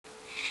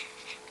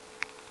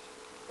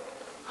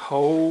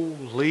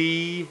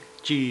Holy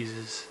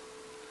Jesus.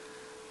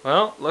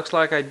 Well, looks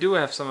like I do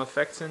have some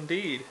effects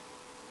indeed.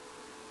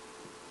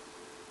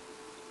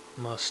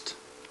 Must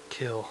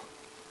kill.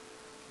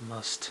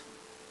 Must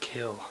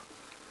kill.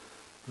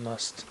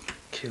 Must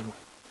kill.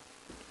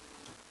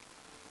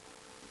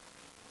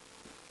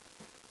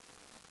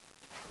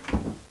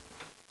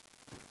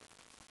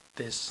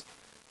 This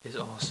is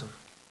awesome.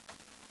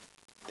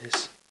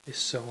 This is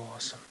so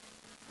awesome.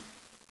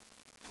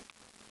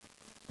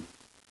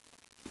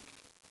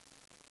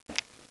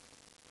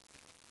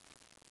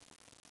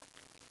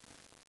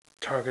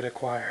 Target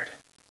acquired.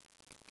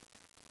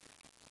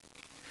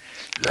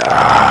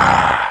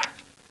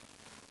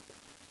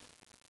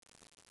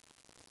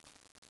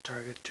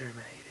 Target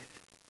terminated.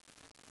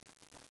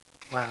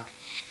 Wow.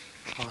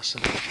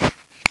 Awesome.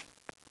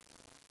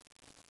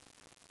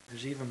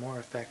 There's even more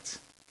effects.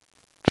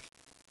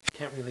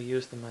 Can't really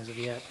use them as of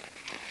yet.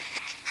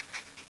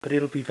 But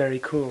it'll be very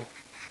cool.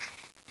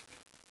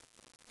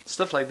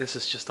 Stuff like this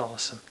is just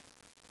awesome.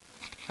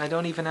 I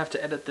don't even have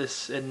to edit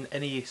this in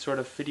any sort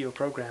of video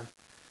program.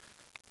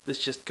 This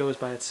just goes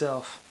by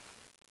itself.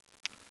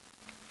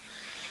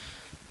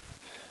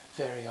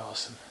 Very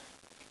awesome.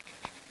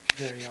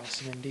 Very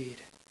awesome indeed.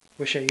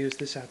 Wish I used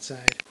this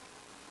outside.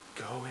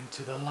 Go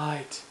into the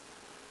light.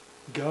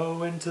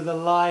 Go into the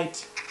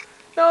light.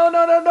 No,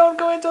 no, no, don't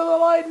go into the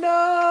light.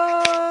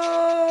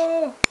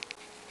 No!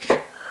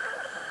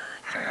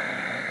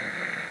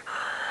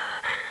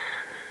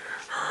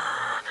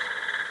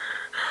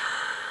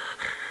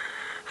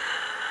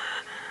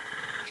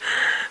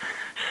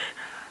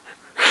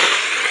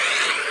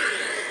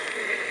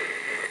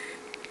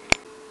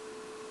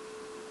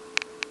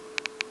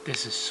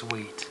 This is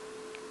sweet.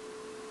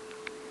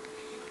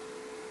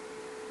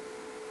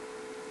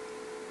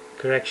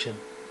 Correction.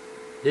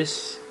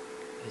 This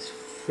is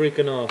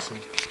freaking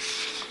awesome.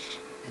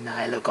 And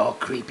I look all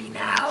creepy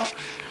now.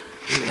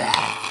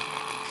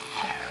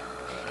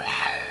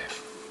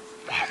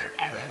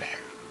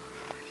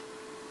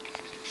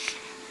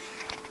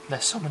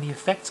 There's so many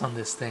effects on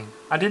this thing.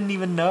 I didn't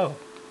even know.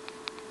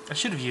 I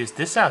should have used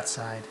this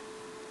outside.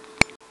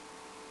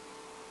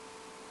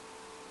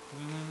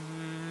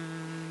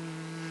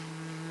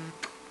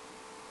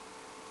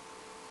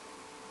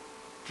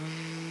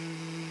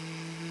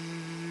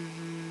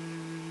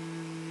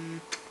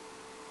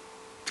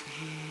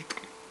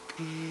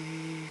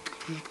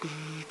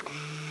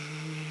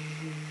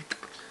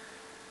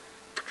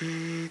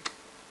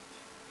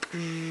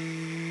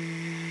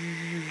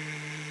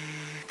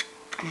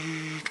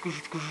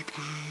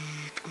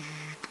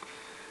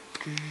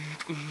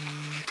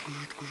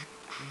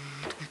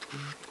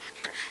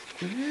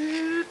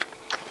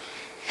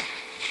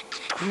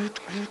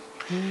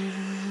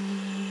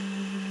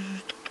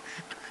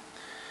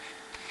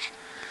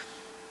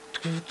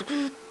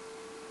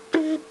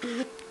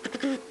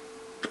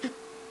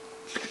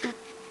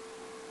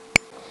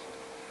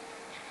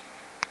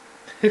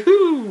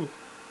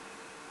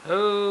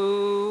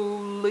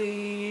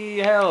 Holy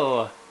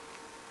hell.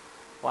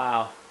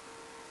 Wow.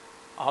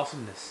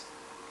 Awesomeness.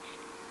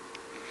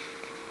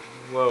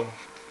 Whoa.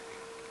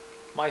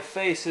 My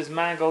face is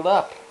mangled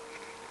up.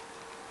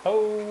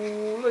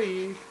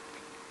 Holy.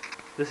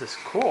 This is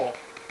cool.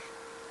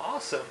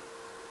 Awesome.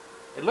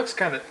 It looks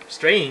kind of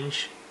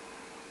strange,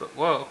 but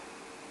whoa.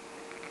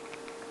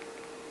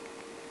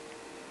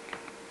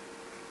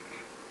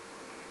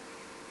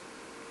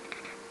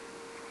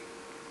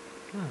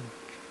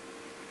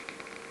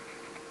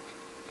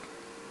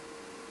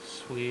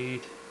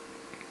 Sweet.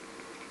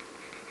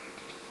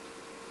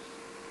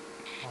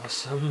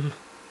 Awesome.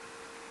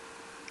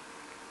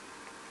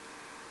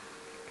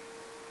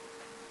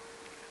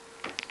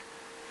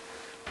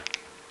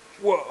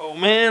 Whoa,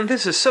 man,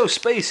 this is so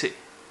spacey.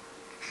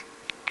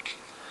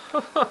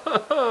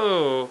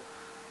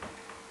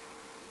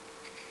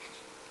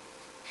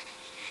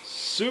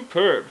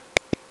 Superb.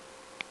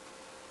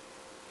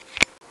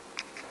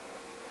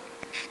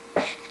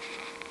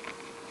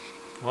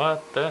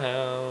 What the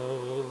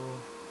hell?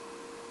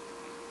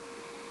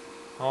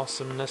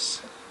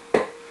 Awesomeness.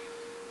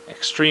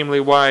 Extremely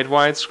wide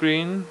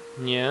widescreen.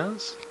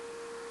 Yes.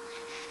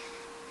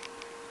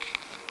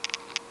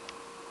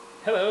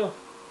 Hello.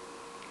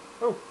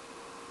 Oh.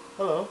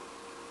 Hello.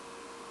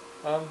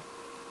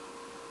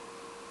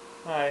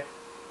 Hi.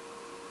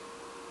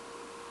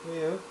 Who are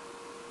you?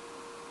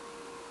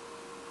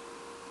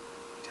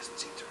 He doesn't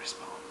seem to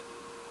respond.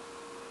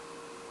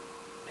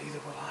 Neither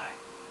will I.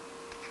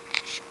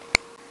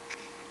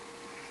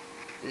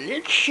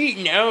 Let's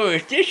see now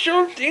if this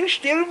old thing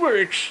still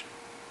works.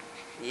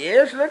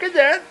 Yes, look at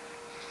that.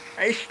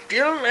 I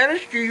still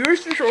managed to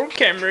use this old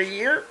camera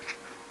here.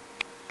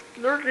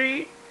 Look,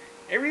 see,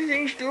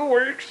 everything still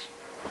works.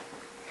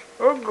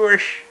 Oh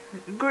gosh,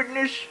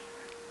 goodness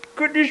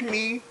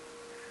me.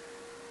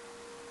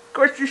 Of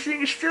course, this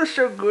thing is still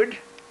so good,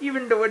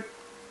 even though it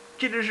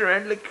jitters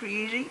around like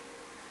crazy.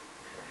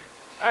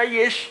 Ah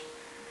yes,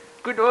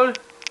 good old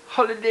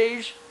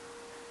holidays.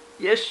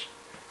 Yes,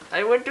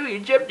 I went to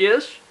Egypt,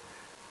 yes.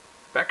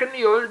 Back in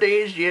the old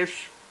days, yes.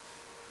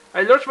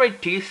 I lost my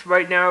teeth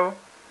right now.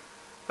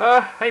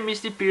 I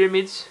miss the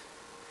pyramids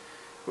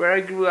where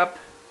I grew up.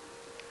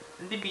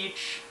 And the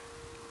beach.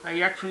 I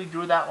actually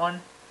drew that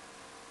one.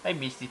 I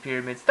miss the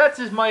pyramids. That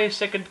is my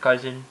second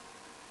cousin.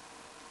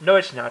 No,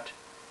 it's not.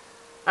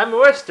 I'm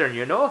Western,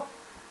 you know?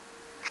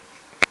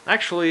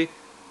 Actually,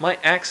 my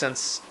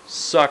accents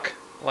suck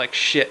like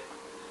shit.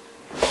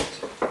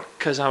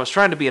 Because I was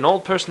trying to be an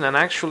old person and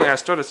actually I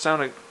started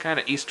sounding kind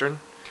of Eastern.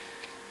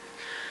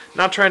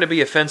 Not trying to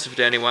be offensive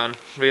to anyone,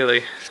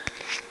 really.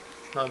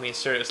 No, I mean,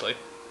 seriously.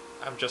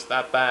 I'm just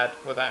that bad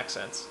with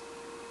accents.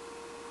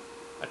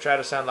 I try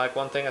to sound like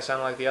one thing, I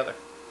sound like the other.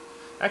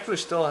 I actually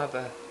still have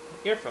the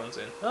earphones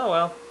in. Oh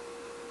well.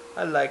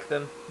 I like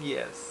them,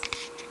 yes.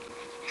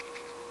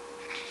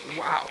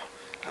 Wow,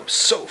 I'm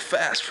so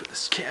fast for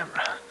this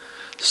camera.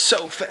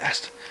 So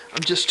fast.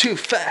 I'm just too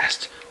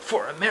fast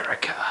for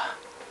America.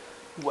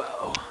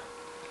 Whoa.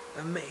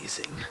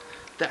 Amazing.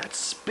 That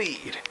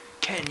speed.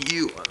 Can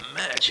you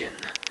imagine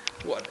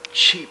what a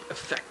cheap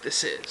effect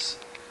this is?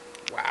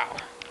 Wow.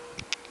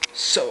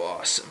 So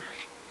awesome.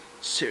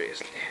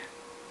 Seriously.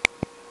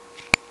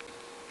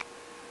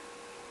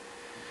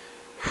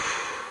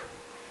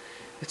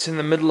 It's in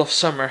the middle of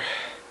summer,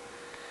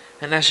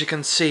 and as you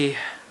can see,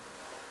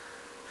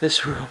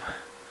 this room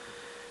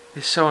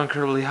is so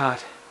incredibly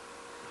hot.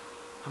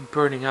 I'm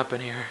burning up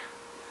in here.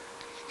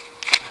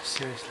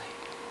 Seriously.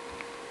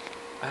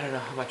 I don't know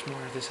how much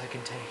more of this I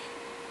can take.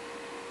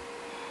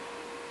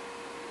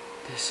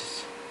 This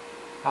is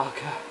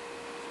Alca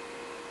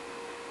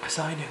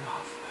signing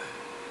off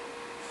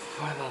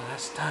for the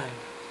last time.